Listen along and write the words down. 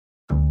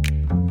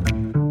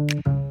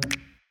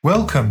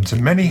Welcome to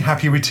Many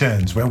Happy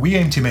Returns, where we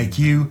aim to make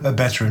you a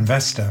better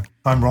investor.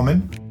 I'm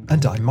Ramin.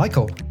 And I'm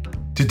Michael.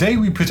 Today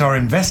we put our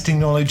investing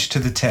knowledge to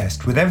the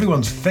test with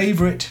everyone's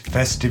favourite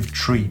festive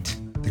treat,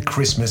 the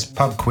Christmas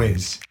pub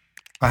quiz.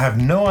 I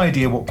have no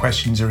idea what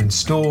questions are in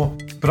store,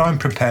 but I'm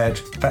prepared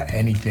for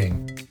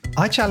anything.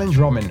 I challenge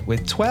Ramin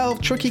with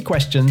 12 tricky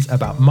questions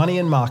about money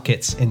and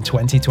markets in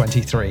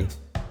 2023.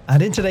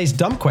 And in today's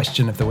dumb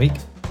question of the week,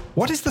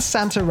 what is the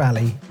Santa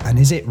rally and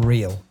is it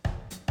real?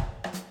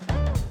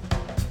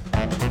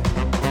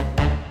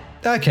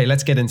 Okay,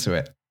 let's get into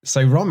it.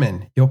 So,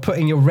 Ramin, you're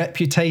putting your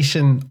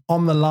reputation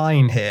on the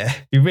line here.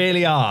 You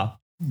really are.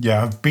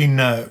 Yeah, I've been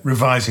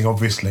revising,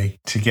 obviously,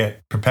 to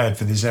get prepared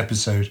for this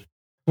episode.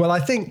 Well, I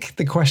think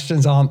the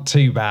questions aren't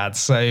too bad,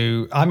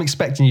 so I'm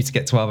expecting you to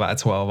get 12 out of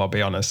 12, I'll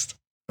be honest.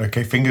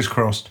 Okay, fingers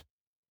crossed.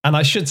 And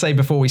I should say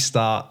before we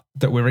start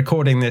that we're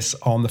recording this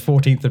on the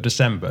 14th of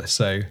December,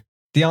 so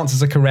the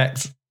answers are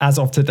correct as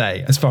of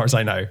today, as far as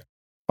I know.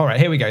 All right,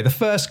 here we go. The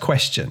first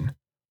question.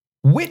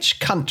 Which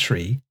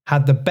country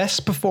had the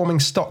best performing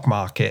stock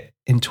market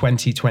in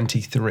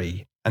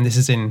 2023? And this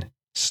is in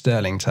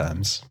sterling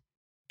terms.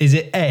 Is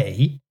it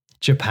A,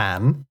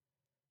 Japan,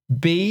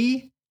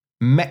 B,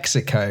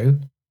 Mexico,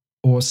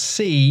 or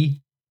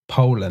C,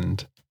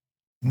 Poland?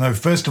 No,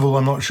 first of all,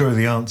 I'm not sure of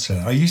the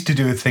answer. I used to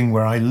do a thing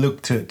where I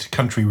looked at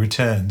country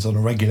returns on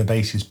a regular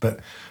basis,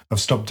 but I've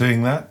stopped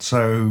doing that.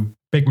 So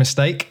big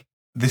mistake.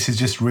 This is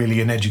just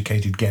really an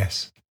educated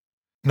guess.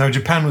 No,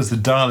 Japan was the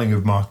darling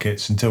of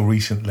markets until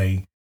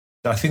recently.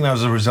 I think that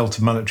was a result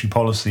of monetary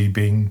policy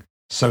being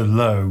so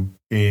low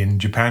in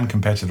Japan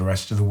compared to the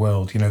rest of the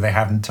world. You know, they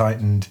haven't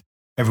tightened,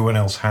 everyone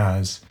else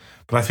has.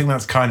 But I think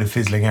that's kind of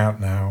fizzling out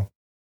now.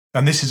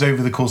 And this is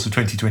over the course of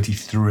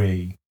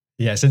 2023.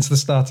 Yeah, since the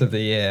start of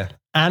the year.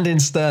 And in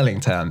sterling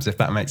terms, if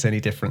that makes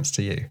any difference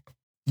to you.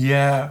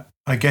 Yeah,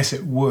 I guess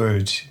it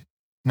would.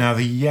 Now,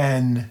 the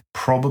yen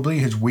probably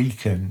has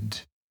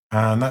weakened,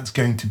 and that's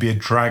going to be a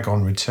drag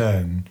on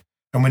return.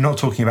 And we're not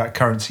talking about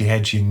currency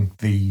hedging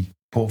the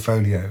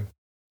portfolio.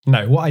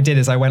 No, what I did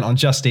is I went on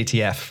Just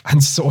ETF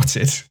and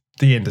sorted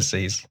the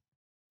indices.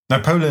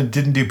 Now, Poland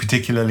didn't do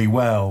particularly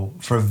well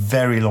for a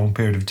very long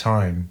period of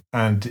time,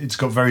 and it's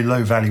got very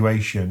low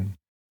valuation.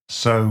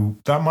 So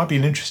that might be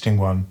an interesting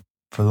one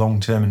for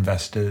long-term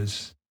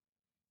investors.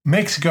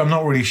 Mexico, I'm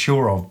not really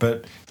sure of,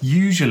 but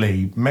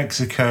usually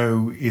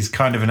Mexico is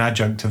kind of an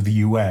adjunct of the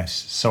US.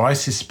 So I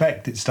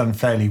suspect it's done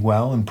fairly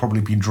well and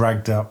probably been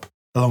dragged up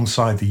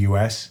alongside the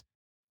US.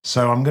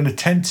 So I'm going to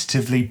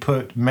tentatively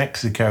put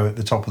Mexico at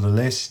the top of the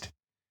list.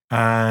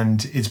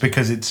 And it's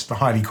because it's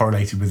highly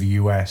correlated with the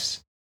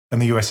US.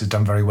 And the US has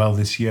done very well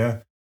this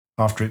year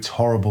after its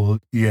horrible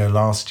year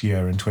last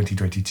year in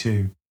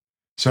 2022.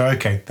 So,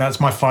 okay, that's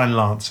my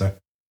final answer.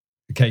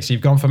 Okay, so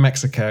you've gone for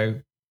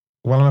Mexico.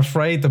 Well, I'm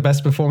afraid the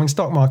best performing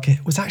stock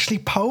market was actually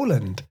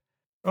Poland.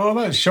 Oh,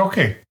 that's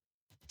shocking.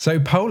 So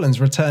Poland's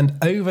returned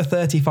over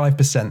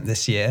 35%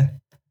 this year.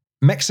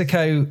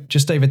 Mexico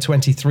just over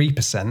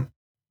 23%.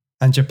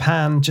 And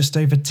Japan just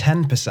over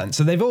 10%.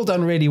 So they've all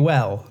done really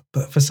well.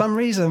 But for some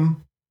reason,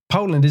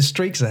 Poland is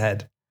streaks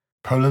ahead.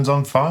 Poland's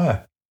on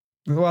fire.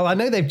 Well, I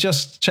know they've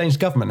just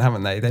changed government,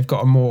 haven't they? They've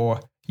got a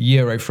more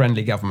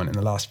Euro-friendly government in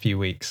the last few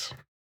weeks.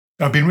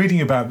 I've been reading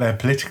about their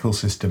political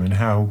system and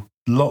how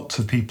lots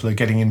of people are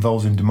getting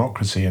involved in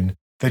democracy. And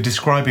they're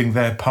describing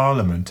their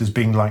parliament as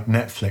being like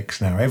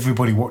Netflix now.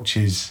 Everybody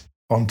watches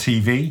on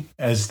TV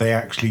as they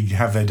actually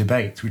have their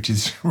debates, which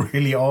is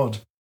really odd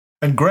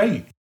and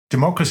great.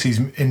 Democracy's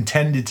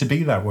intended to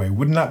be that way.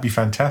 Wouldn't that be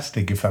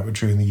fantastic if that were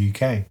true in the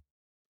UK?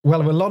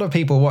 Well, a lot of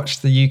people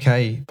watched the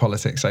UK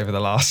politics over the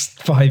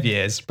last 5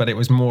 years, but it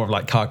was more of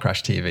like car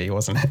crash TV,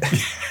 wasn't it?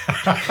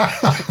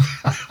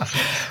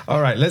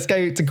 All right, let's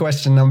go to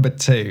question number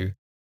 2.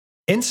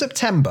 In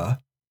September,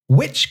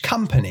 which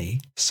company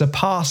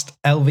surpassed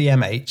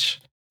LVMH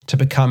to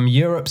become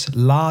Europe's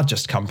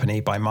largest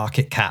company by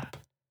market cap?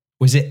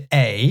 Was it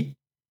A,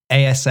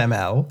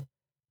 ASML,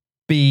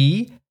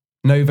 B,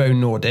 Novo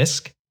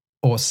Nordisk,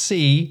 or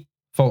C,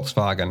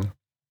 Volkswagen?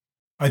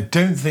 I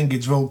don't think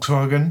it's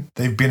Volkswagen.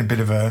 They've been a bit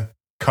of a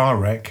car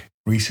wreck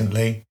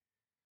recently.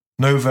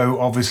 Novo,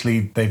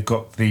 obviously, they've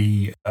got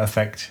the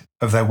effect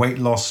of their weight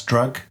loss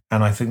drug,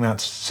 and I think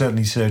that's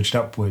certainly surged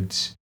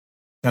upwards.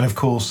 And of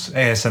course,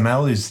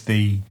 ASML is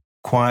the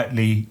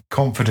quietly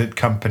confident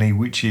company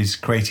which is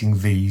creating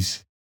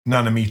these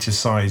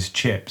nanometer-sized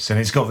chips, and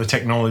it's got the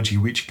technology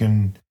which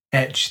can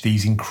etch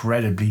these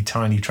incredibly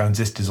tiny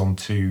transistors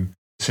onto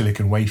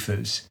silicon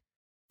wafers.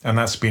 And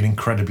that's been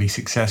incredibly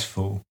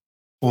successful,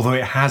 although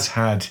it has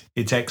had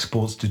its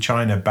exports to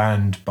China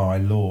banned by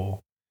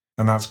law,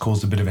 and that's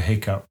caused a bit of a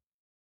hiccup.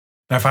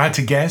 Now, if I had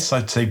to guess,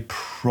 I'd say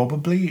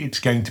probably it's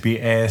going to be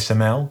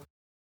ASML.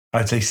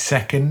 I'd say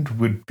second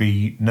would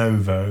be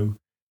Novo,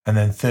 and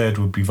then third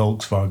would be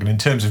Volkswagen in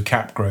terms of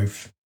cap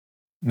growth.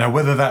 Now,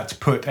 whether that's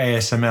put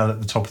ASML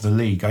at the top of the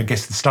league, I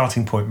guess the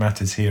starting point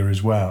matters here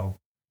as well.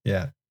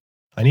 Yeah.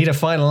 I need a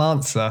final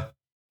answer.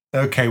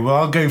 Okay, well,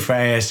 I'll go for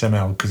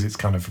ASML because it's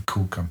kind of a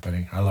cool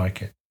company. I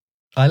like it.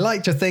 I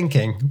liked your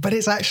thinking, but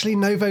it's actually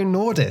Novo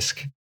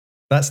Nordisk.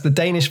 That's the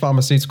Danish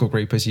pharmaceutical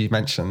group, as you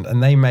mentioned,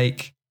 and they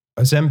make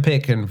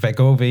Ozempic and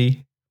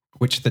Wegovy,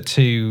 which are the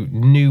two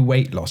new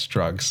weight loss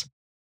drugs.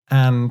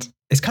 And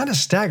it's kind of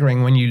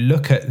staggering when you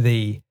look at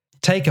the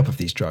take-up of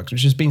these drugs,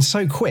 which has been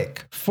so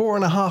quick.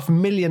 4.5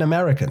 million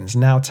Americans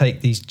now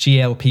take these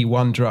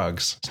GLP-1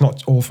 drugs. It's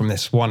not all from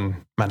this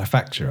one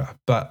manufacturer,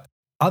 but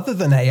other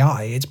than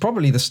AI, it's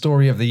probably the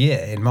story of the year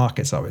in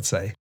markets, I would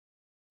say.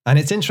 And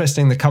it's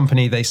interesting, the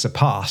company they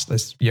surpassed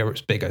as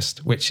Europe's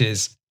biggest, which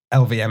is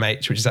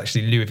LVMH, which is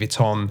actually Louis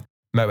Vuitton,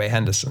 Moët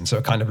Henderson, so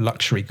a kind of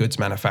luxury goods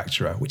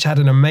manufacturer, which had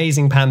an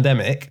amazing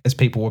pandemic as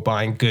people were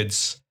buying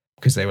goods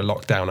because they were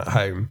locked down at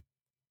home.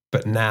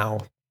 But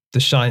now the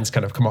shine's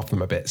kind of come off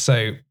them a bit.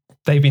 So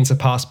they've been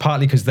surpassed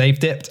partly because they've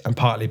dipped and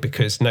partly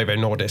because Novo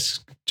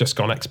Nordisk's just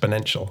gone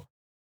exponential.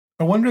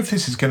 I wonder if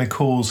this is going to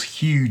cause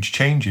huge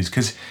changes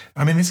because,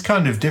 I mean, this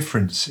kind of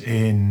difference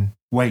in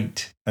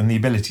weight and the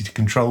ability to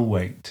control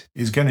weight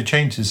is going to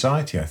change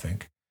society, I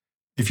think.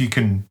 If you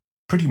can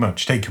pretty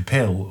much take a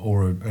pill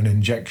or an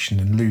injection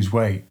and lose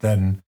weight,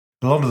 then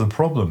a lot of the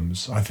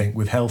problems, I think,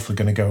 with health are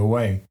going to go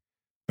away.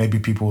 Maybe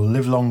people will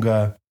live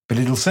longer, but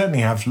it'll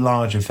certainly have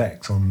large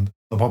effects on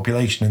the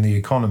population and the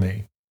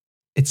economy.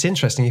 It's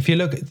interesting. If you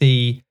look at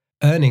the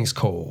earnings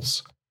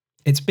calls,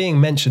 it's being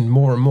mentioned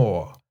more and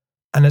more,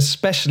 and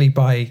especially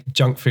by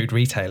junk food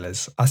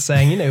retailers are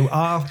saying,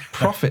 our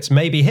profits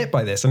may be hit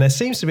by this. And there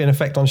seems to be an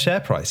effect on share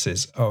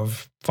prices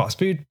of fast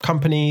food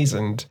companies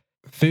and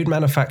food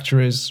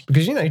manufacturers,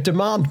 because,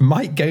 demand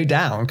might go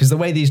down because the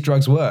way these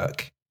drugs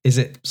work is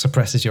it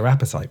suppresses your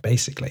appetite,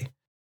 basically.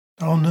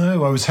 Oh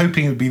no, I was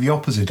hoping it would be the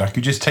opposite. I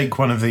could just take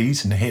one of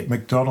these and hit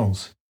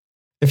McDonald's.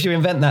 If you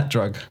invent that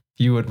drug,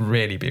 you would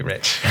really be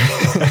rich.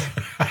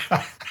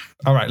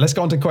 All right, let's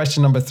go on to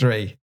question number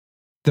 3.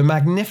 The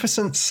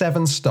Magnificent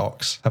 7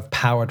 stocks have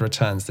powered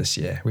returns this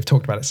year. We've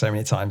talked about it so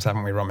many times,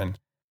 haven't we, Ramin?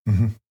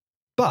 Mm-hmm.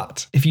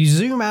 But if you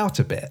zoom out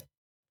a bit,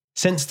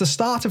 since the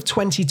start of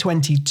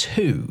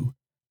 2022,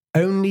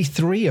 only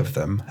 3 of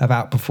them have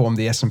outperformed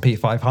the S&P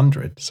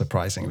 500,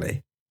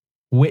 surprisingly.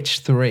 Which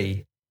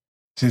 3?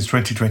 Since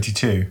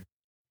 2022?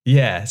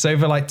 Yeah, it's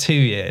over like 2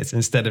 years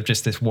instead of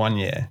just this 1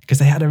 year, because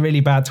they had a really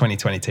bad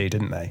 2022,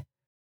 didn't they?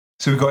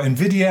 So we've got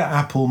Nvidia,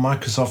 Apple,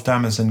 Microsoft,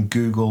 Amazon,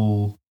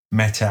 Google,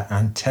 Meta,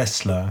 and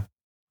Tesla.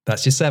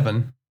 That's your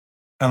 7.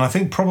 And I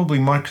think probably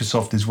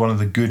Microsoft is one of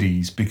the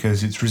goodies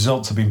because its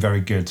results have been very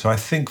good. So I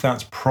think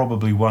that's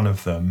probably one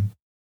of them.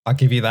 I'll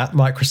give you that.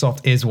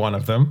 Microsoft is one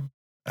of them.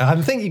 I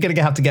think you're going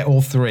to have to get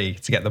all 3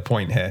 to get the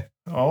point here.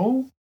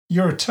 Oh,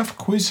 you're a tough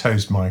quiz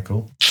host,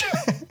 Michael.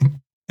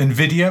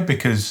 Nvidia,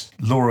 because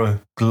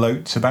Laura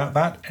gloats about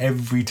that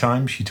every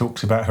time she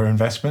talks about her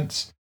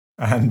investments.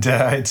 And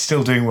it's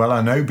still doing well,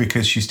 I know,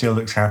 because she still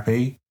looks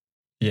happy.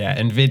 Yeah,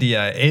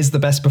 Nvidia is the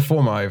best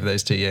performer over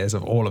those 2 years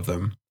of all of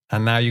them.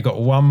 And now you've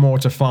got one more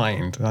to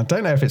find. I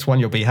don't know if it's one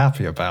you'll be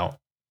happy about.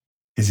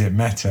 Is it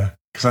Meta?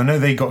 Because I know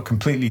they got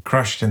completely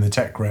crushed in the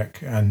tech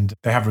wreck and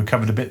they have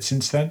recovered a bit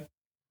since then.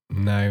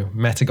 No,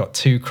 Meta got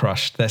too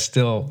crushed. They're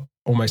still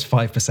almost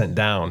 5%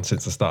 down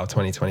since the start of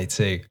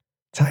 2022.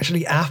 It's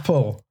actually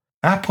Apple.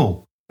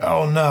 Apple?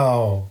 Oh,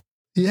 no.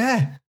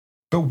 Yeah.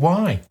 But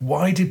why?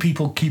 Why do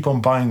people keep on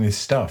buying this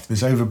stuff,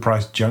 this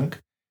overpriced junk,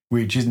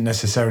 which isn't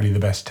necessarily the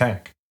best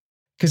tech?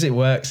 Because it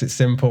works. It's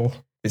simple.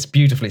 It's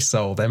beautifully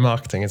sold. Their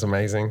marketing is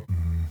amazing.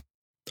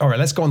 All right,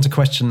 let's go on to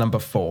question number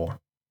 4.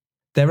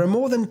 There are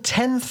more than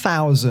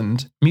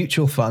 10,000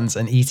 mutual funds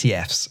and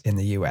ETFs in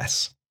the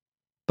US.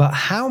 But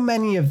how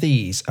many of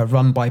these are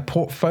run by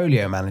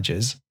portfolio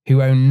managers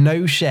who own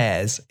no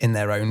shares in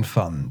their own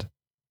fund?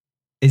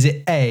 Is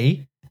it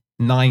A,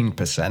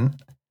 9%,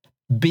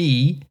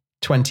 B,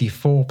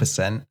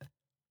 24%,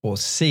 or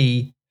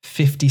C,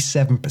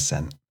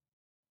 57%?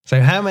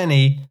 So how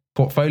many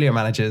portfolio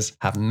managers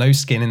have no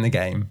skin in the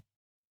game?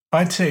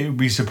 I'd say it would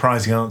be a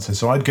surprising answer.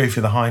 So I'd go for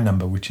the high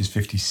number, which is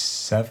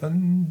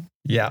 57.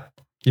 Yeah,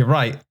 you're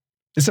right.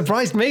 It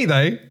surprised me,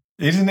 though.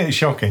 Isn't it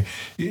shocking?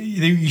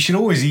 You should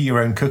always eat your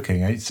own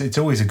cooking. It's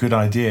always a good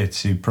idea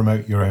to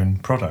promote your own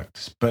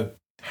products. But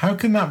how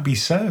can that be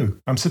so?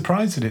 I'm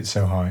surprised that it's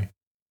so high.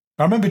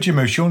 I remember Jim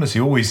O'Shaughnessy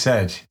always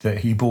said that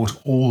he bought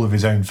all of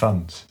his own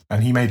funds,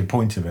 and he made a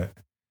point of it.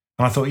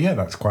 And I thought, yeah,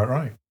 that's quite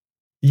right.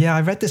 Yeah,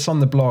 I read this on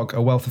the blog,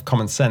 A Wealth of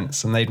Common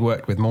Sense, and they'd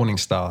worked with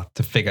Morningstar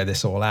to figure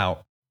this all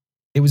out.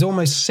 It was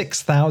almost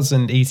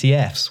 6,000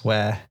 ETFs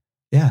where,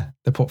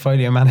 the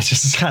portfolio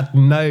managers had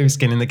no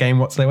skin in the game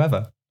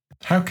whatsoever.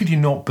 How could you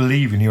not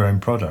believe in your own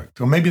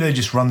product? Or maybe they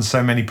just run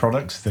so many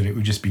products that it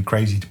would just be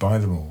crazy to buy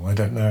them all. I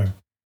don't know.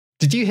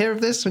 Did you hear of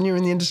this when you were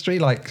in the industry?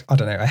 Like, I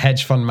don't know, a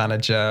hedge fund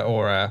manager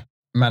or a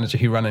manager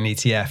who run an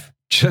ETF,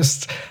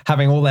 just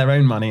having all their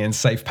own money in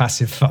safe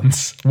passive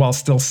funds while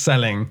still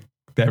selling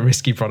their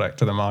risky product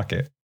to the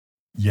market?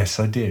 Yes,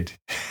 I did.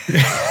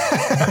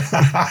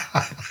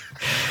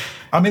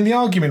 I mean, the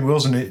argument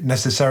wasn't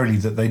necessarily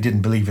that they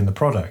didn't believe in the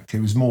product.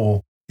 It was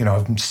more,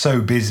 I'm so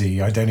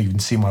busy, I don't even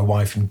see my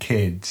wife and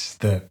kids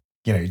that,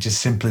 it's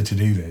just simpler to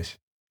do this.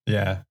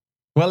 Yeah.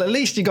 Well, at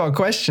least you got a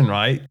question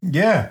right.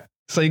 Yeah.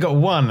 So you got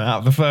 1 out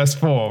of the first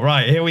 4.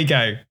 Right, here we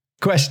go.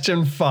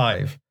 Question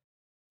 5.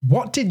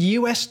 What did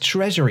US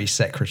Treasury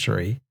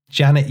Secretary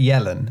Janet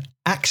Yellen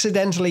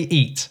accidentally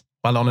eat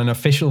while on an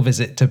official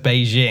visit to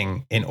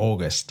Beijing in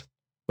August?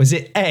 Was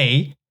it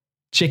A,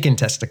 chicken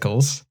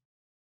testicles,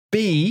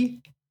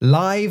 B,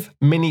 live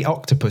mini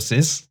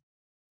octopuses,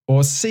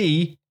 or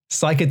C,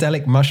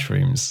 psychedelic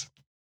mushrooms?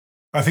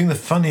 I think the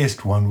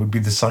funniest one would be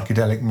the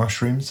psychedelic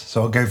mushrooms,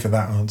 so I'll go for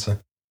that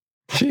answer.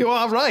 You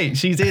are right.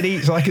 She did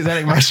eat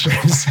psychedelic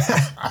mushrooms.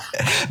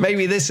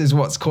 Maybe this is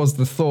what's caused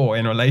the thaw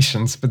in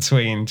relations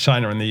between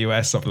China and the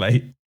US of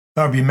late.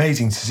 That would be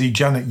amazing to see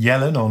Janet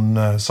Yellen on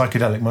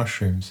psychedelic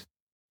mushrooms.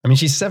 I mean,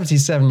 she's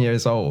 77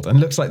 years old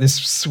and looks like this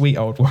sweet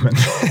old woman.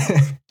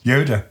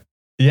 Yoda.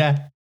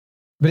 Yeah.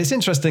 But it's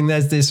interesting,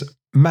 there's this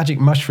magic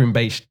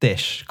mushroom-based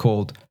dish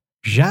called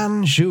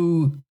Zhan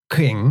Zhu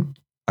Qing.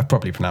 I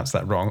probably pronounced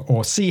that wrong.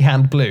 Or Sea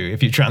Hand Blue,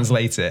 if you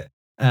translate it.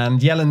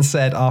 And Yellen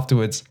said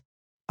afterwards,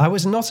 I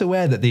was not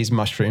aware that these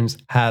mushrooms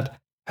had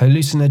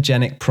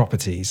hallucinogenic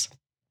properties.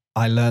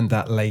 I learned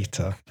that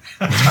later.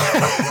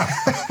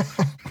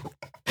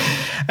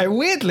 And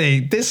weirdly,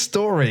 this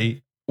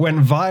story went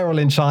viral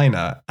in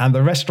China, and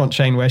the restaurant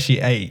chain where she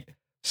ate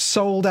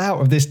sold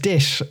out of this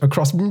dish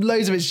across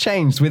loads of its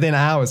chains within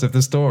hours of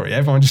the story.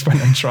 Everyone just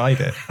went and tried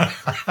it.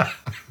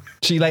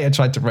 She later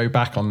tried to row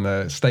back on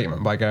the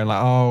statement by going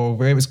like, oh,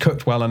 it was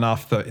cooked well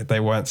enough that they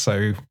weren't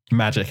so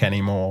magic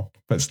anymore,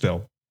 but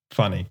still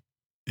funny.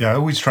 Yeah, I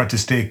always tried to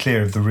steer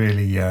clear of the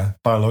really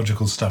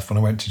biological stuff when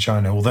I went to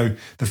China, although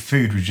the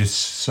food was just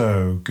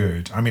so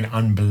good. I mean,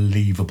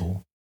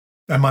 unbelievable.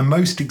 And my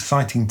most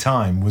exciting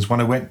time was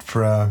when I went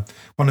for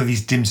one of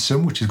these dim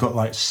sum, which has got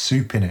like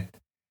soup in it.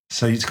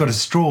 So it's got a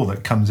straw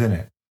that comes in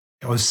it.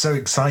 I was so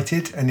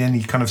excited. And then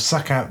you kind of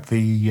suck out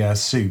the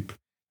soup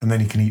and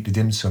then you can eat the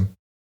dim sum.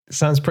 It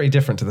sounds pretty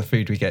different to the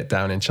food we get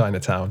down in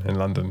Chinatown in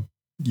London.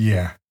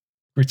 Yeah.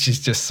 Which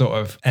is just sort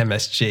of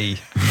MSG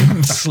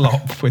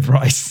slop with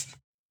rice.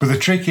 But the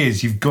trick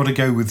is you've got to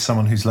go with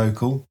someone who's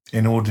local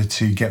in order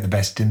to get the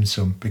best dim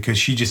sum, because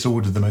she just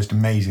ordered the most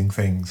amazing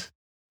things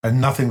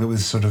and nothing that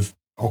was sort of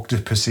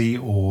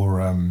octopusy or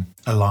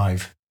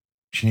alive.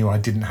 She knew I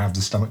didn't have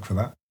the stomach for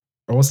that.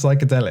 Or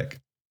psychedelic.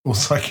 Or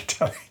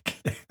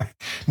psychedelic.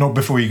 Not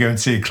before you go and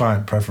see a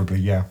client,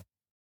 preferably, yeah.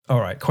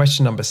 All right,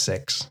 question number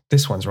 6.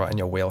 This one's right in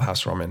your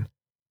wheelhouse, Ramin.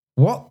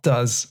 What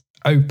does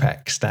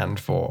OPEC stand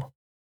for?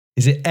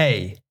 Is it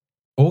A,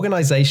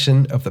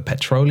 Organization of the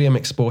Petroleum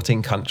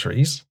Exporting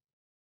Countries,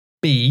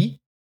 B,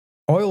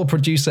 Oil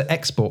Producer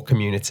Export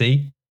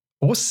Community,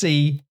 or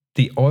C,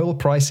 the Oil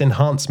Price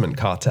Enhancement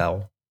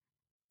Cartel?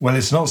 Well,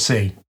 it's not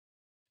C.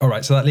 All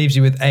right, so that leaves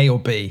you with A or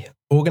B,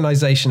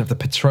 Organization of the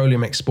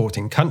Petroleum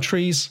Exporting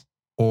Countries,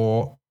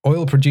 or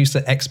Oil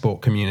Producer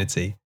Export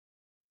Community.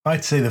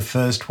 I'd say the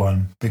first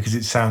one because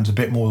it sounds a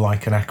bit more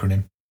like an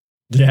acronym.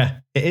 Yeah,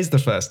 it is the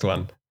first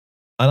one.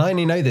 And I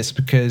only know this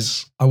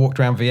because I walked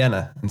around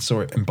Vienna and saw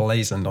it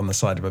emblazoned on the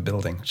side of a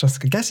building, which I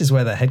guess is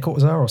where their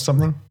headquarters are or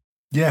something.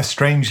 Yeah,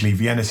 strangely,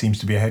 Vienna seems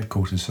to be a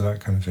headquarters for that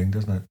kind of thing,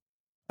 doesn't it?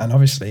 And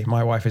obviously,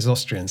 my wife is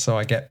Austrian, so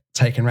I get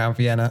taken around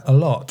Vienna a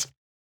lot.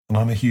 And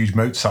I'm a huge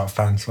Mozart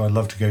fan, so I'd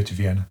love to go to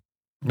Vienna.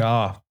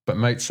 But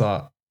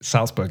Mozart,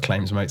 Salzburg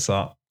claims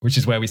Mozart, which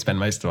is where we spend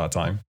most of our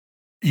time.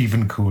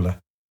 Even cooler.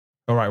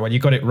 All right, well, you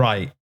got it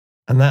right.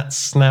 And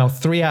that's now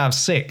 3 out of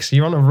 6.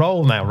 You're on a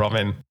roll now,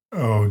 Ramin.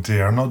 Oh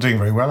dear, I'm not doing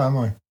very well, am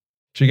I?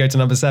 Should we go to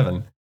number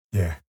 7?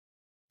 Yeah.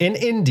 In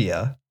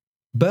India,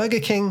 Burger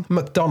King,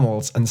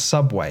 McDonald's, and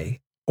Subway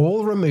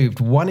all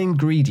removed one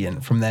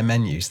ingredient from their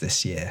menus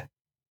this year.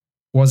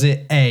 Was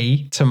it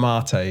A,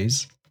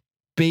 tomatoes,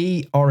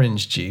 B,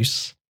 orange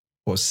juice,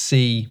 or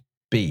C,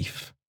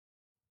 beef?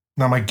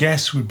 Now, my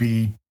guess would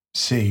be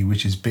C,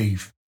 which is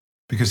beef,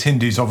 because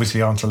Hindus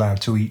obviously aren't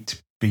allowed to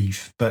eat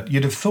beef, but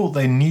you'd have thought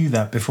they knew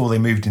that before they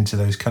moved into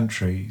those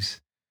countries.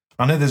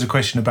 I know there's a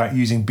question about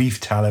using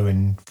beef tallow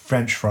in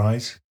French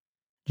fries.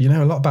 You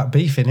know a lot about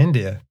beef in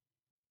India.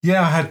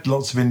 Yeah, I had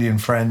lots of Indian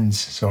friends,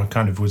 so I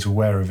kind of was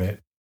aware of it.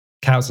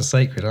 Cows are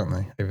sacred, aren't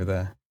they, over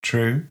there?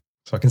 True.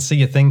 So I can see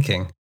you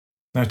thinking.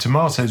 Now,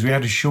 tomatoes, we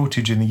had a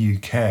shortage in the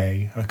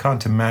UK. I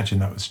can't imagine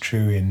that was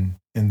true in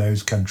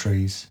those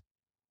countries.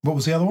 What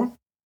was the other one?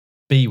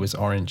 B was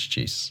orange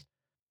juice.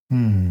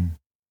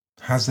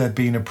 Has there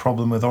been a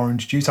problem with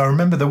orange juice? I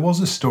remember there was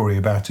a story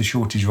about a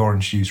shortage of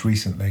orange juice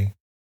recently.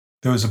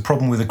 There was a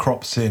problem with the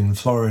crops in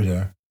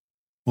Florida,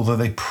 although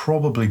they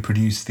probably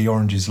produce the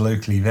oranges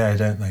locally there,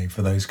 don't they,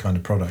 for those kind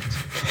of products?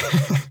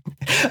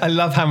 I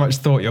love how much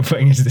thought you're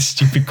putting into this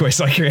stupid quiz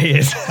I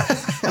created.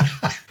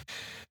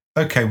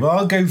 Okay, well,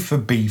 I'll go for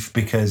beef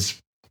because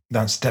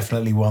that's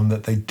definitely one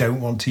that they don't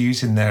want to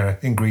use in their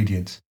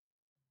ingredients.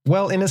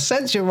 Well, in a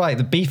sense, you're right.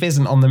 The beef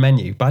isn't on the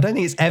menu, but I don't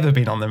think it's ever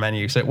been on the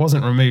menu, so it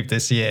wasn't removed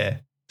this year.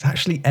 It's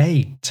actually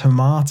A,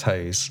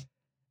 tomatoes.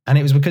 And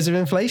it was because of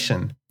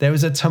inflation. There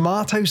was a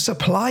tomato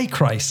supply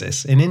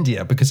crisis in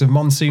India because of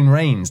monsoon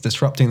rains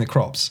disrupting the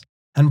crops.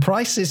 And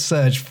prices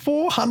surged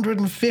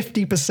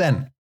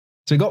 450%.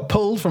 So it got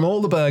pulled from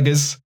all the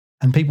burgers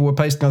and people were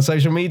posting on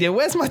social media,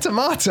 where's my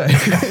tomato?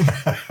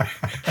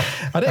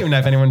 I don't even know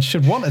if anyone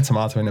should want a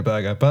tomato in a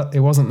burger, but it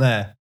wasn't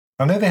there.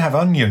 I know they have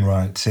onion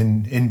riots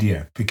in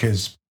India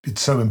because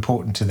it's so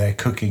important to their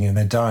cooking and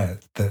their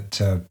diet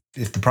that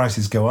if the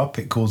prices go up,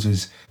 it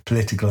causes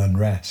political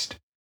unrest.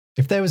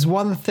 If there was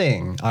one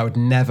thing I would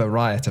never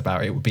riot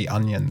about, it would be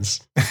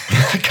onions.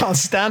 I can't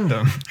stand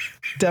them.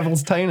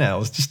 Devil's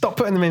toenails. Just stop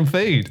putting them in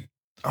food.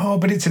 Oh,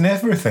 but it's in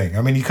everything.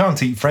 I mean, you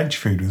can't eat French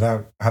food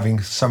without having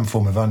some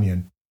form of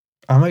onion.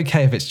 I'm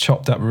okay if it's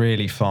chopped up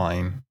really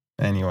fine.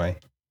 Anyway,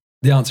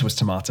 the answer was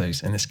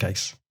tomatoes in this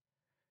case.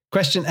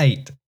 Question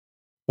 8.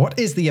 What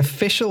is the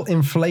official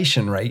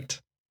inflation rate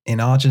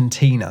in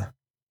Argentina?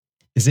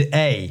 Is it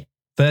A,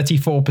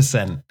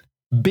 34%,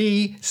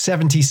 B,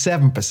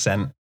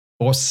 77%,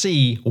 or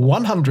C,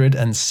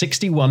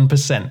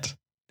 161%?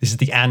 This is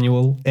the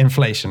annual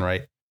inflation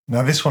rate.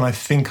 Now, this one I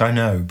think I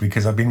know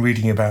because I've been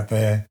reading about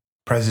their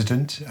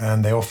president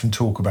and they often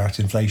talk about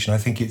inflation. I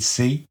think it's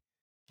C.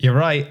 You're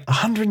right,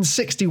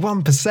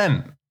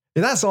 161%.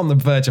 That's on the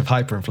verge of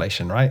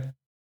hyperinflation, right?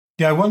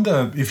 Yeah, I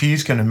wonder if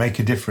he's going to make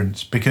a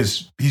difference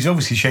because he's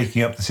obviously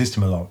shaking up the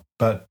system a lot.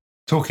 But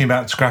talking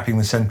about scrapping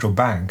the central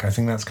bank, I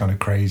think that's kind of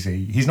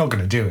crazy. He's not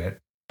going to do it,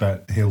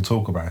 but he'll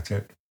talk about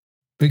it.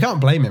 We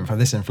can't blame him for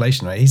this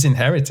inflation rate. He's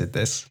inherited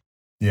this.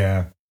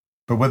 Yeah,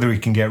 but whether he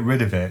can get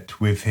rid of it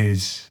with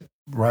his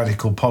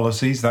radical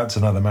policies, that's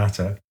another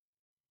matter.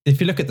 If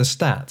you look at the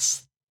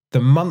stats, the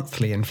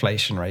monthly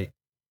inflation rate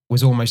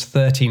was almost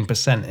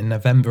 13% in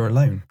November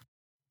alone.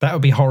 That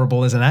would be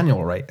horrible as an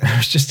annual rate. It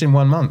was just in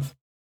 1 month.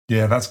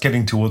 Yeah, that's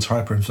getting towards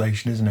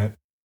hyperinflation, isn't it?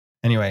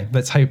 Anyway,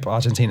 let's hope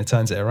Argentina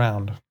turns it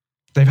around.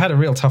 They've had a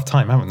real tough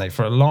time, haven't they,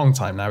 for a long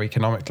time now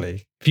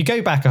economically. If you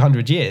go back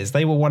 100 years,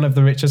 they were one of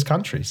the richest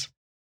countries.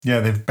 Yeah,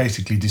 they've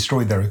basically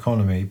destroyed their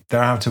economy.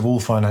 They're out of all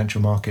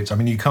financial markets. I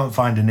mean, you can't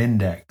find an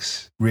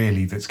index,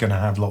 really, that's going to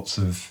have lots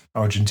of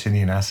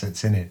Argentinian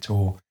assets in it,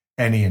 or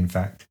any, in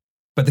fact.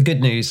 But the good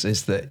news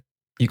is that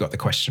you got the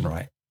question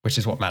right, which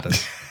is what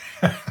matters.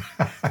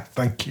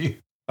 Thank you.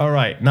 All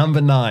right, number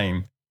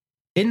 9.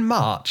 In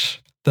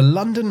March, the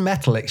London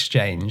Metal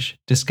Exchange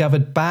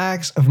discovered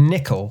bags of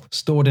nickel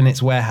stored in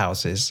its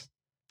warehouses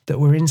that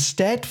were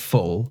instead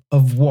full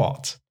of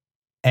what?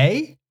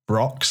 A,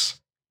 rocks,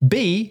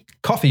 B,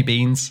 coffee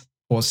beans,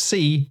 or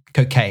C,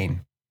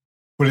 cocaine?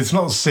 Well, it's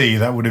not C.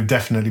 That would have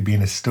definitely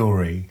been a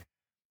story.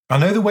 I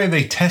know the way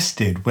they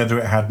tested whether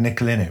it had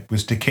nickel in it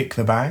was to kick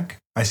the bag,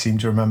 I seem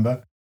to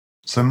remember.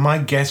 So my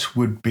guess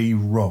would be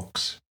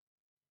rocks.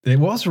 It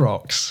was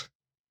rocks.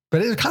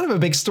 But it's kind of a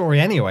big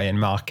story anyway in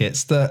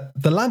markets that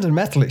the London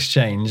Metal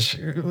Exchange,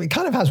 it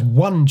kind of has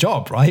one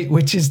job, right?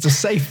 Which is to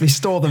safely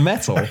store the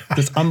metal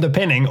that's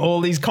underpinning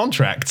all these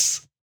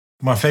contracts.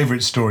 My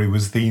favourite story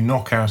was the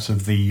knockout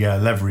of the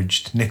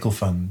leveraged nickel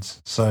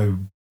funds. So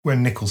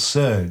when nickel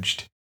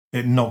surged,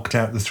 it knocked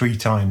out the 3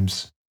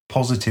 times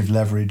positive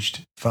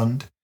leveraged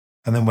fund.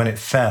 And then when it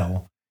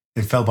fell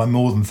by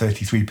more than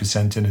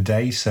 33% in a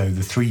day. So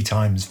the 3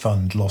 times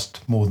fund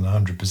lost more than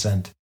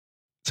 100%.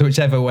 So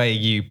whichever way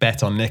you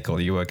bet on nickel,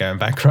 you were going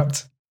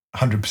bankrupt?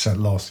 100%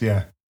 loss,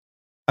 yeah.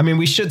 I mean,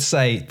 we should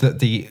say that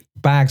the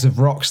bags of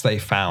rocks they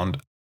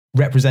found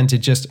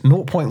represented just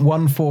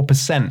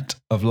 0.14%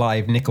 of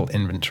live nickel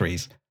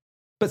inventories.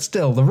 But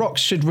still, the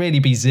rocks should really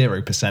be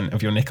 0%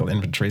 of your nickel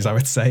inventories, I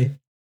would say.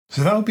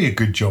 So that would be a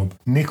good job.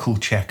 Nickel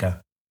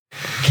checker.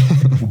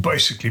 Well,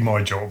 basically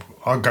my job.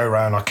 I'll go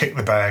around, I'll kick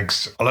the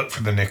bags, I'll look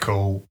for the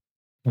nickel.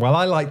 Well,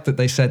 I liked that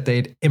they said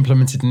they'd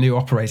implemented new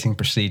operating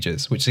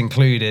procedures, which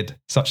included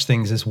such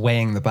things as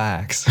weighing the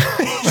bags.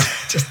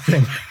 Just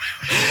think,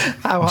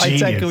 how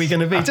high-tech are we going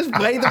to be? Just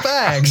weigh the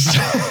bags.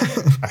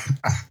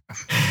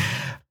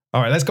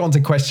 All right, let's go on to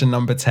question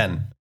number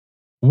 10.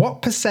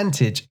 What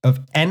percentage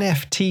of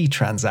NFT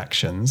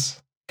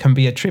transactions can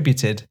be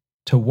attributed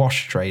to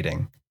wash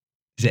trading?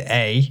 Is it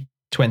A,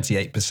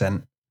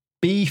 28%,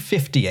 B,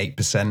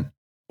 58%,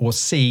 or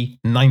C,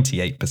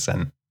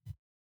 98%?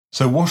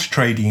 So wash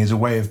trading is a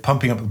way of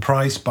pumping up the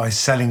price by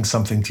selling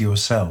something to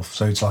yourself.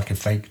 So it's like a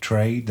fake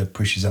trade that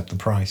pushes up the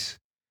price.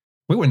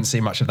 We wouldn't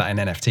see much of that in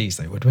NFTs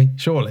though, would we?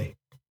 Surely.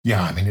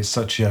 Yeah, I mean, it's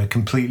such a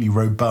completely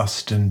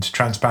robust and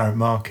transparent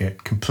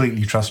market,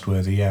 completely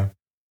trustworthy, yeah.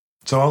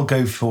 So I'll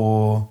go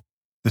for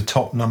the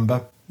top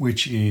number,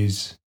 which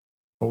is,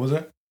 what was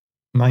it?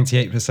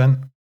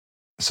 98%.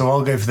 So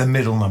I'll go for the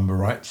middle number,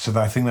 right? So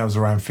I think that was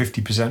around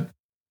 50%.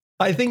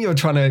 I think you're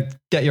trying to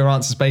get your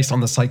answers based on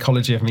the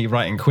psychology of me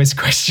writing quiz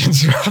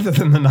questions rather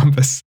than the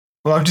numbers.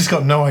 Well, I've just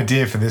got no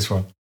idea for this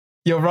one.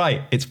 You're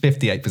right. It's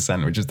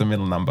 58%, which is the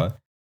middle number.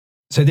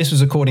 So this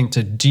was according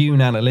to Dune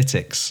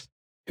Analytics,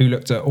 who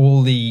looked at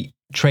all the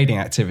trading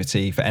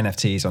activity for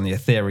NFTs on the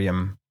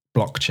Ethereum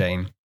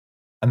blockchain.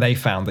 And they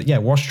found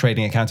that, wash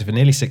trading accounted for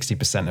nearly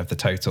 60% of the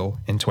total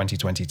in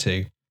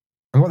 2022.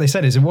 And what they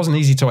said is it wasn't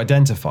easy to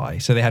identify.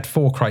 So they had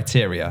 4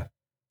 criteria.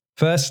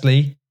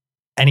 Firstly,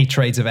 any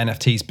trades of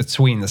NFTs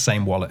between the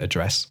same wallet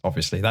address,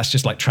 obviously. That's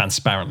just like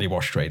transparently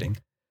wash trading.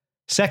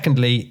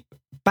 Secondly,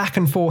 back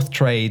and forth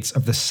trades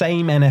of the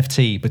same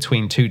NFT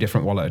between 2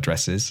 different wallet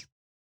addresses.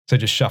 So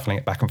just shuffling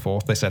it back and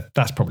forth. They said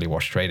that's probably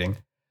wash trading.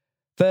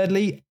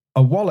 Thirdly,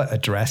 A wallet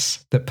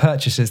address that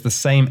purchases the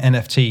same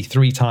NFT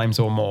 3 times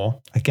or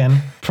more.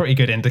 Again, pretty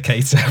good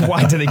indicator.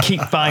 Why do they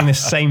keep buying the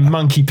same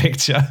monkey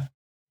picture?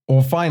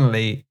 Or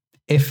finally,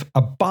 if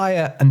a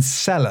buyer and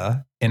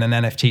seller in an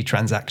NFT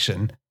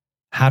transaction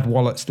had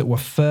wallets that were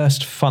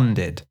first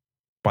funded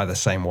by the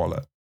same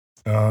wallet.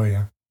 Oh,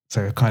 yeah.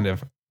 So it kind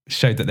of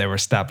showed that they were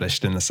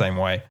established in the same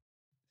way.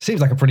 Seems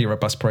like a pretty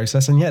robust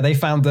process. And yeah, they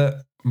found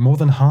that more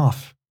than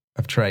half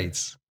of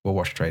trades were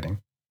wash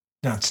trading.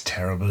 That's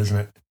terrible, isn't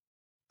it?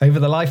 Over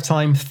the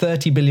lifetime,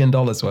 $30 billion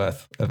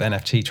worth of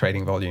NFT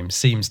trading volume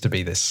seems to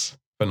be this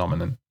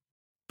phenomenon.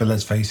 But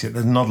let's face it,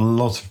 there's not a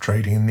lot of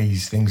trading in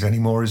these things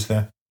anymore, is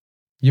there?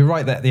 You're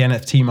right that the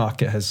NFT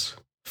market has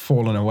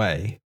fallen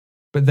away.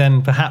 But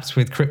then perhaps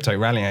with crypto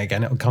rallying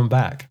again, it'll come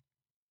back.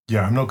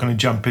 Yeah, I'm not going to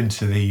jump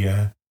into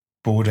the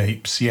Bored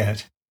Apes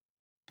yet.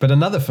 But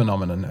another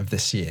phenomenon of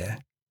this year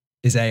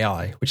is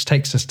AI, which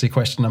takes us to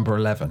question number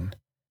 11.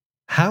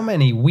 How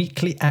many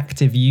weekly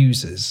active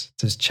users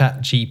does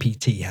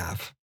ChatGPT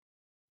have?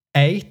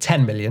 A,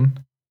 10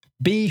 million,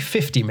 B,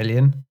 50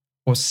 million,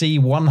 or C,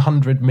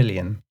 100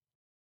 million?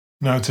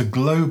 No, it's a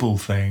global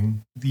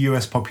thing. The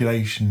US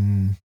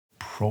population,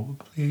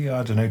 probably,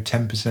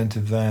 10%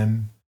 of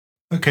them.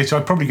 Okay, so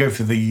I'd probably go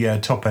for the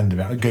top end of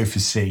it. I'd go for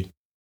C.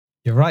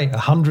 You're right,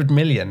 100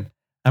 million.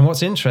 And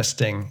what's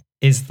interesting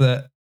is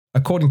that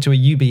according to a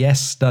UBS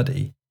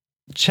study,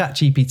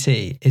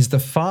 ChatGPT is the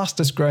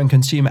fastest growing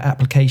consumer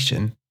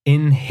application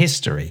in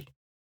history.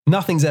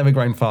 Nothing's ever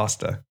grown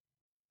faster.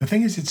 The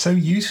thing is, it's so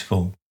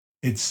useful.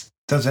 It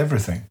does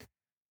everything.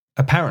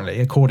 Apparently,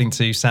 according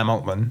to Sam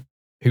Altman,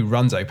 who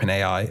runs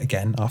OpenAI,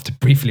 again, after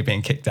briefly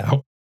being kicked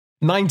out,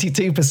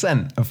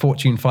 92% of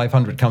Fortune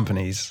 500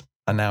 companies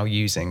are now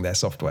using their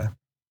software.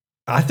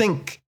 I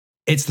think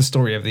it's the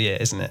story of the year,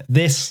 isn't it?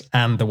 This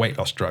and the weight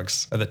loss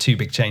drugs are the two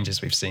big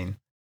changes we've seen.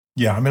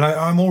 Yeah, I mean,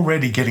 I'm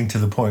already getting to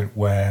the point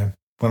where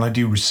when I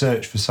do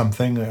research for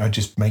something, I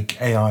just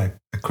make AI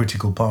a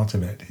critical part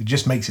of it. It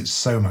just makes it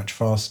so much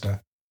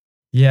faster.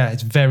 Yeah,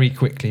 it's very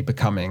quickly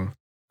becoming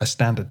a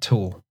standard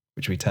tool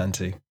which we turn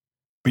to.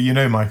 But you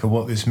know, Michael,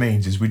 what this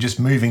means is we're just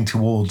moving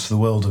towards the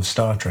world of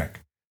Star Trek,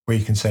 where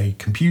you can say,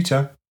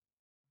 computer.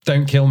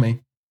 Don't kill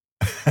me.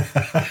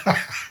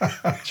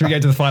 Should we go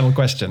to the final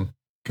question?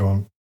 Go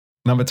on.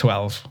 Number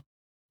 12.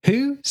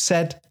 Who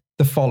said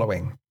the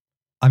following?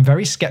 I'm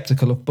very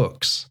skeptical of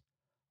books.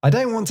 I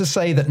don't want to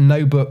say that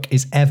no book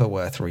is ever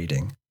worth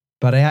reading,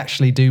 but I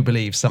actually do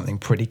believe something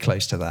pretty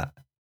close to that.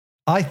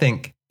 I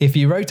think if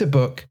you wrote a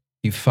book,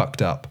 you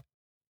fucked up,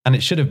 and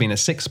it should have been a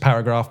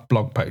 6-paragraph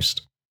blog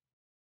post.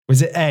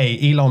 Was it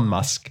A, Elon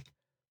Musk,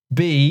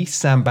 B,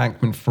 Sam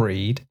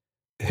Bankman-Fried,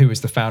 who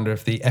was the founder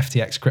of the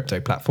FTX crypto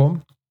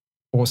platform,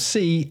 or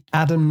C,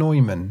 Adam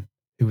Neumann,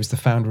 who was the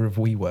founder of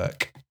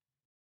WeWork?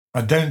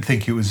 I don't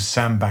think it was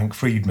Sam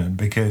Bankman-Fried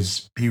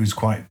because he was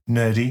quite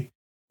nerdy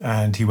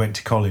and he went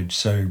to college,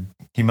 so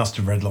he must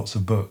have read lots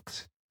of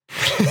books.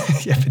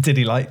 Yeah, but did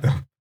he like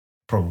them?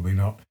 Probably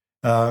not.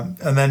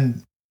 And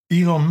then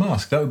Elon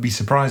Musk, that would be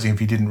surprising if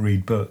he didn't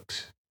read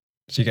books.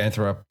 So you're going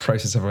through a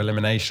process of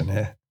elimination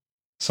here.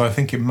 So I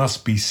think it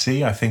must be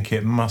C. I think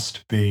it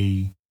must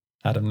be...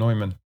 Adam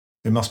Neumann.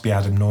 It must be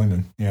Adam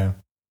Neumann, yeah.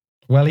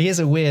 Well, he is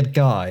a weird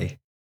guy.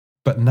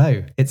 But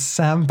no, it's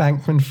Sam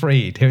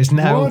Bankman-Fried, who is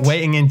now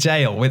waiting in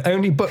jail with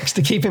only books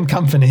to keep him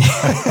company.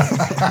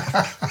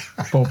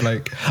 Poor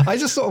bloke. I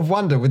just sort of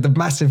wonder with the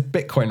massive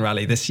Bitcoin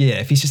rally this year,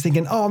 if he's just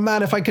thinking, oh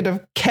man, if I could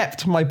have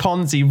kept my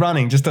Ponzi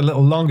running just a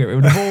little longer, it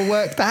would have all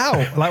worked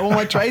out. Like all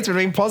my trades would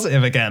have been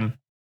positive again.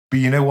 But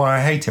you know why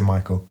I hate him,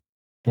 Michael?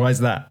 Why is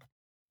that?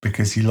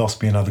 Because he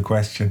lost me another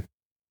question.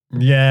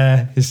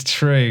 Yeah, it's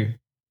true.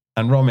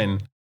 And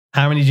Ramin,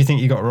 how many do you think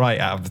you got right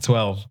out of the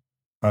 12?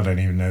 I don't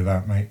even know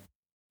that, mate.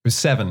 It was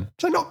 7.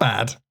 So not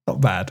bad. Not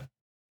bad.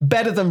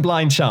 Better than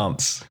blind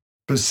chance.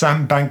 But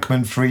Sam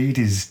Bankman-Fried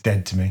is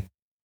dead to me.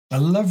 I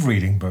love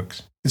reading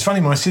books. It's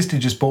funny, my sister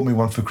just bought me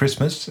one for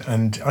Christmas,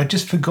 and I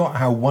just forgot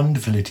how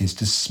wonderful it is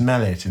to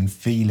smell it and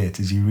feel it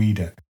as you read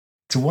it.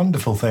 It's a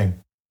wonderful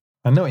thing.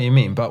 I know what you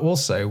mean, but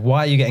also, why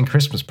are you getting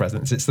Christmas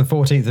presents? It's the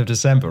 14th of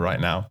December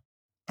right now.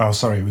 Oh,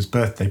 sorry, it was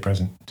birthday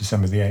present,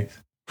 December the 8th.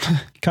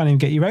 Can't even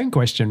get your own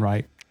question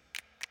right.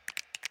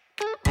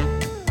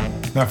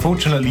 Now,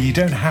 fortunately, you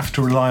don't have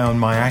to rely on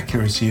my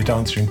accuracy at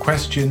answering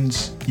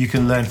questions. You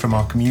can learn from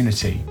our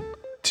community.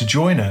 To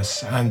join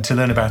us and to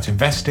learn about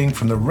investing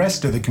from the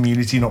rest of the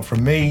community, not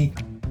from me,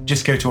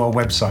 just go to our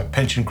website,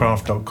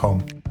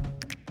 pensioncraft.com.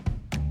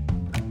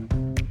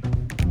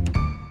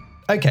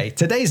 Okay,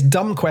 today's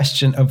dumb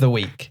question of the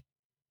week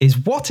is,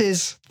 what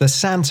is the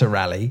Santa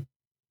Rally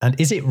and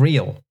is it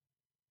real?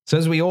 So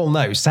as we all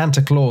know,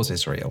 Santa Claus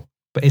is real,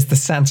 but is the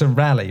Santa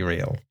Rally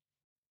real?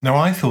 Now,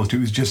 I thought it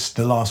was just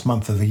the last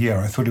month of the year.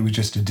 I thought it was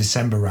just a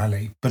December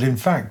rally. But in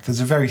fact,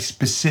 there's a very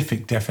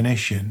specific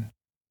definition,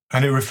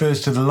 and it refers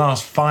to the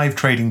last 5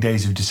 trading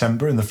days of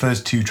December and the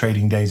first 2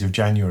 trading days of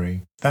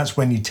January. That's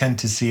when you tend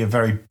to see a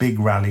very big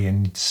rally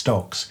in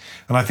stocks.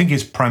 And I think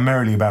it's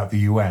primarily about the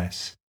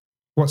US.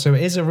 What, so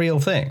it is a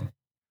real thing?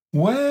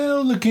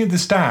 Well, looking at the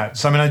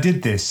stats, I mean, I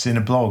did this in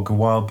a blog a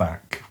while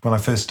back when I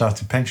first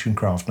started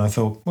PensionCraft, and I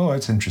thought, well,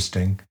 that's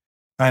interesting.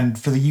 And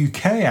for the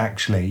UK,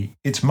 actually,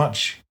 it's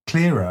much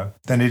clearer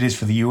than it is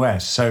for the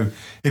US. So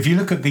if you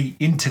look at the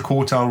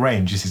interquartile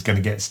range, this is going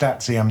to get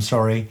statsy, I'm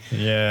sorry.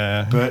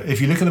 Yeah. But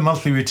if you look at the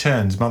monthly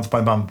returns month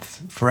by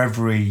month for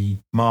every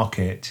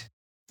market,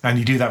 and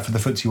you do that for the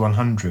FTSE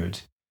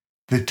 100,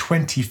 the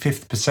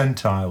 25th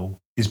percentile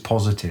is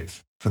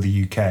positive for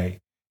the UK.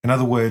 In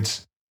other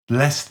words,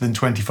 less than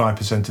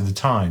 25% of the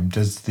time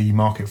does the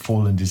market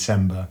fall in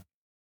December.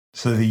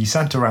 So the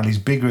Santa rally is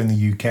bigger in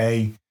the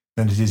UK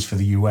than it is for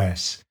the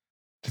US.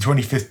 The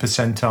 25th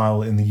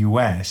percentile in the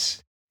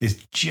US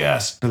is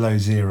just below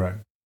zero.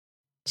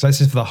 So this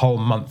is for the whole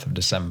month of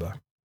December.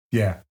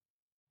 Yeah.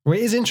 Well,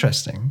 it is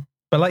interesting.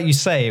 But like you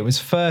say, it was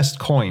first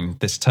coined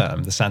this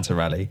term, the Santa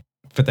rally,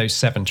 for those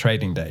 7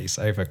 trading days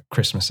over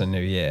Christmas and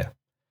New Year.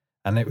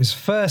 And it was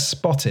first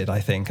spotted, I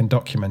think, and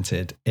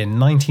documented in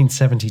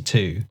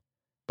 1972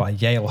 by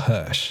Yale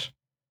Hirsch,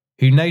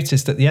 who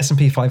noticed that the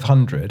S&P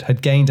 500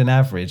 had gained an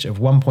average of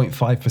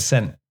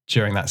 1.5%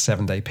 during that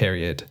 7-day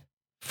period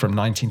from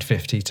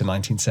 1950 to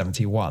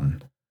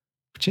 1971,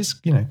 which is,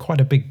 quite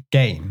a big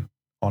gain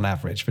on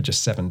average for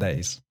just 7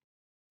 days.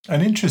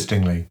 And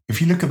interestingly, if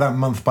you look at that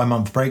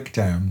month-by-month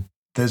breakdown,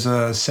 there's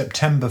a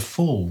September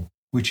fall,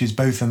 which is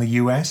both in the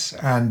US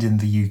and in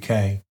the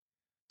UK.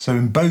 So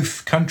in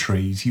both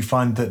countries, you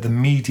find that the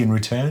median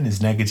return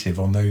is negative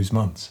on those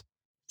months.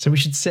 So we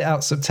should sit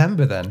out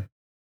September then?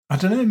 I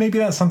don't know, maybe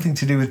that's something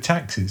to do with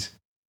taxes.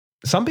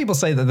 Some people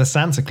say that the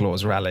Santa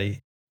Claus rally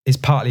is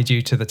partly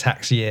due to the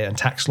tax year and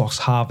tax loss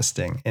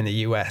harvesting in the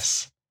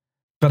US.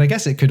 But I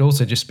guess it could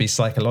also just be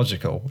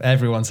psychological.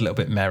 Everyone's a little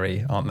bit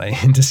merry, aren't they,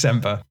 in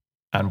December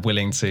and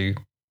willing to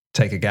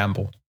take a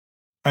gamble.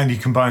 And you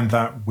combine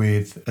that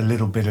with a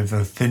little bit of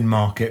a thin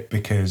market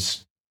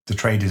because the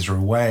traders are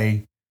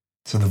away,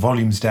 so the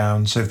volume's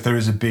down. So if there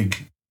is a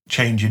big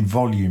change in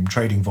volume,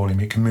 trading volume,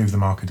 it can move the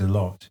market a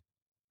lot.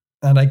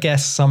 And I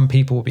guess some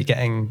people will be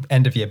getting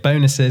end-of-year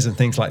bonuses and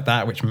things like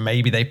that, which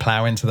maybe they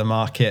plow into the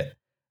market.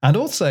 And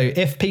also,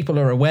 if people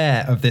are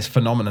aware of this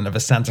phenomenon of a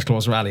Santa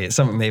Claus rally, it's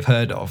something they've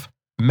heard of,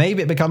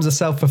 maybe it becomes a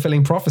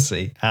self-fulfilling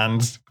prophecy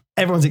and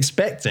everyone's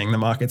expecting the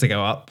market to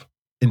go up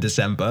in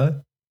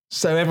December,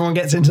 so everyone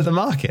gets into the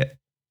market.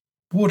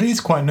 What is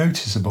quite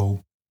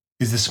noticeable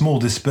is the small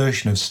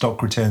dispersion of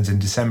stock returns in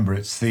December.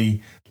 It's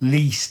the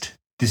least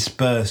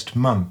dispersed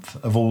month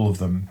of all of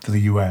them for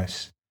the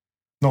US,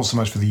 not so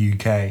much for the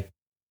UK.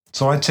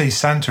 So I'd say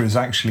Santa is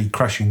actually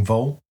crushing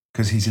vol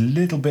because he's a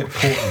little bit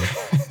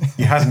portly.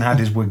 He hasn't had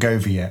his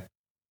Wegovy yet.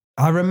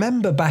 I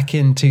remember back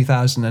in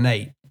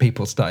 2008,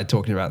 people started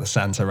talking about the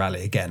Santa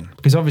rally again,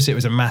 because obviously it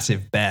was a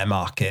massive bear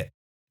market,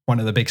 one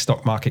of the big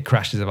stock market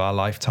crashes of our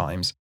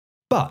lifetimes.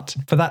 But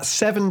for that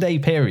 7-day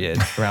period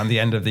around the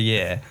end of the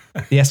year,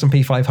 the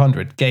S&P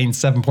 500 gained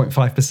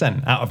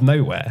 7.5% out of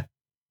nowhere.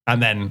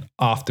 And then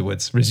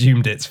afterwards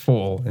resumed its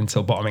fall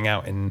until bottoming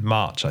out in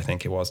March, I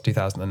think it was,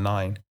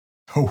 2009.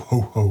 Ho,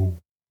 ho, ho.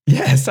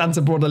 Yeah,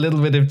 Santa brought a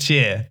little bit of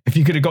cheer if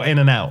you could have got in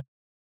and out.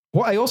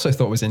 What I also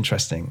thought was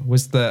interesting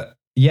was that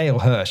Yale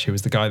Hirsch, who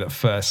was the guy that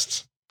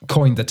first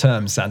coined the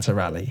term Santa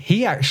rally,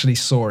 he actually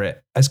saw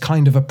it as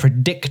kind of a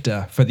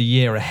predictor for the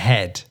year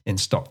ahead in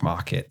stock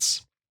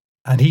markets.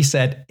 And he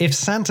said, if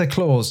Santa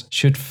Claus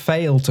should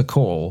fail to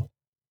call,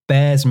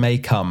 bears may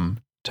come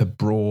to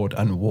Broad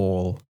and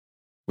Wall,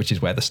 which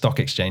is where the stock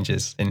exchange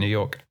is in New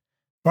York.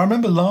 Well, I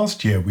remember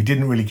last year we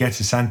didn't really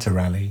get a Santa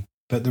rally,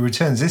 but the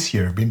returns this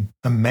year have been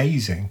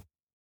amazing.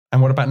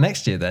 And what about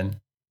next year then? Do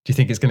you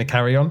think it's going to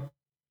carry on?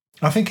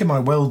 I think it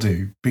might well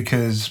do,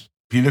 because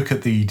if you look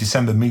at the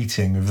December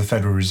meeting of the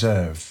Federal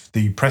Reserve,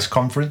 the press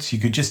conference, you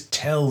could just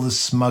tell the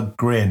smug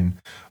grin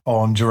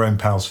on Jerome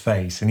Powell's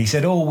face. And he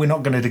said, we're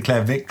not going to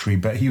declare victory,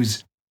 but he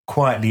was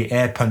quietly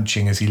air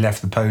punching as he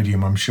left the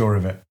podium, I'm sure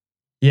of it.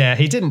 Yeah,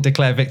 he didn't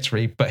declare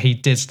victory, but he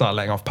did start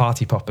letting off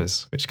party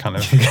poppers, which kind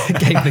of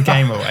gave the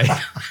game away.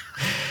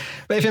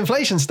 But if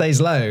inflation stays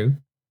low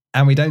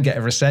and we don't get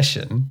a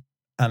recession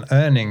and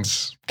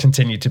earnings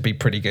continue to be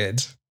pretty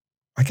good,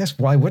 I guess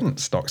why wouldn't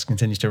stocks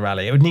continue to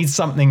rally? It would need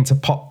something to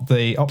pop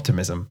the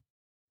optimism.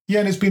 Yeah,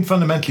 and it's been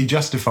fundamentally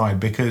justified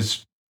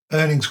because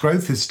earnings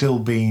growth has still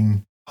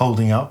been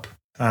holding up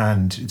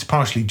and it's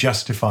partially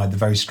justified the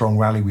very strong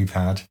rally we've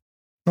had.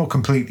 Not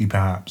completely,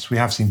 perhaps. We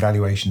have seen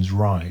valuations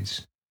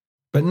rise.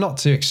 But not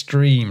to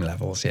extreme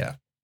levels yet.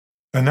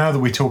 And now that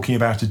we're talking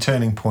about a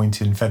turning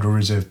point in Federal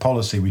Reserve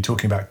policy, we're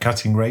talking about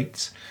cutting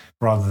rates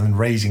rather than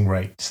raising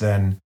rates,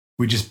 then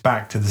we're just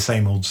back to the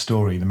same old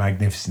story, the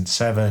Magnificent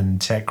Seven,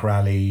 tech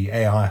rally,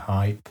 AI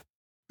hype.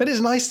 But it's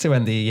nice to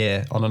end the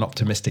year on an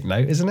optimistic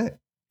note, isn't it?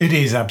 It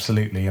is,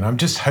 absolutely. And I'm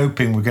just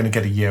hoping we're going to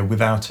get a year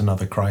without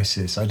another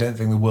crisis. I don't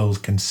think the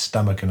world can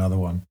stomach another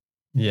one.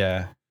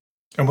 Yeah.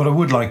 And what I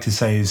would like to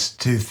say is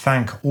to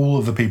thank all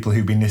of the people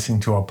who've been listening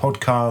to our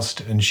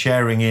podcast and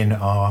sharing in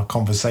our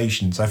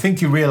conversations. I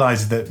think you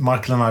realise that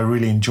Michael and I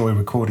really enjoy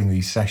recording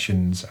these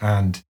sessions,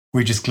 and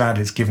we're just glad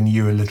it's given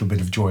you a little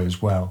bit of joy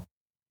as well.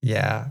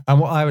 Yeah. And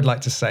what I would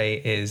like to say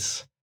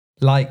is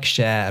like,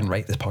 share, and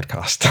rate the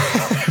podcast.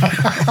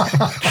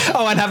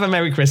 Oh, and have a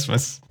Merry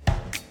Christmas.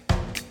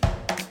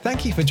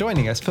 Thank you for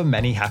joining us for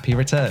many happy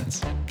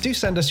returns. Do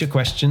send us your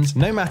questions,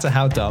 no matter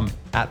how dumb,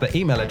 at the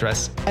email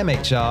address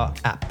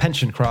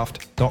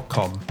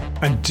mhr@pensioncraft.com.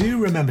 And do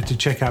remember to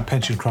check out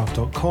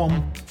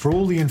pensioncraft.com for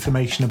all the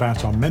information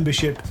about our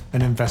membership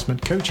and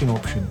investment coaching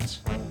options.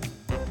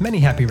 Many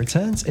Happy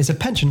Returns is a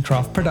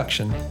Pensioncraft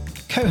production,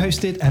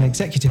 co-hosted and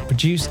executive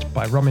produced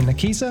by Ramin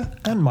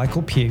and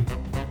Michael Pugh.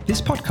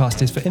 This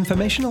podcast is for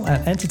informational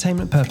and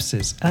entertainment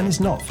purposes and is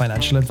not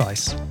financial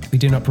advice. We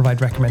do not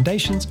provide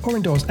recommendations or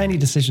endorse any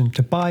decision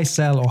to buy,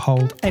 sell, or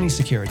hold any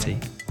security.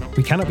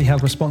 We cannot be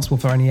held responsible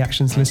for any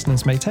actions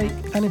listeners may take,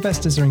 and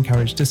investors are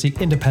encouraged to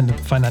seek independent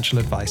financial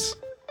advice.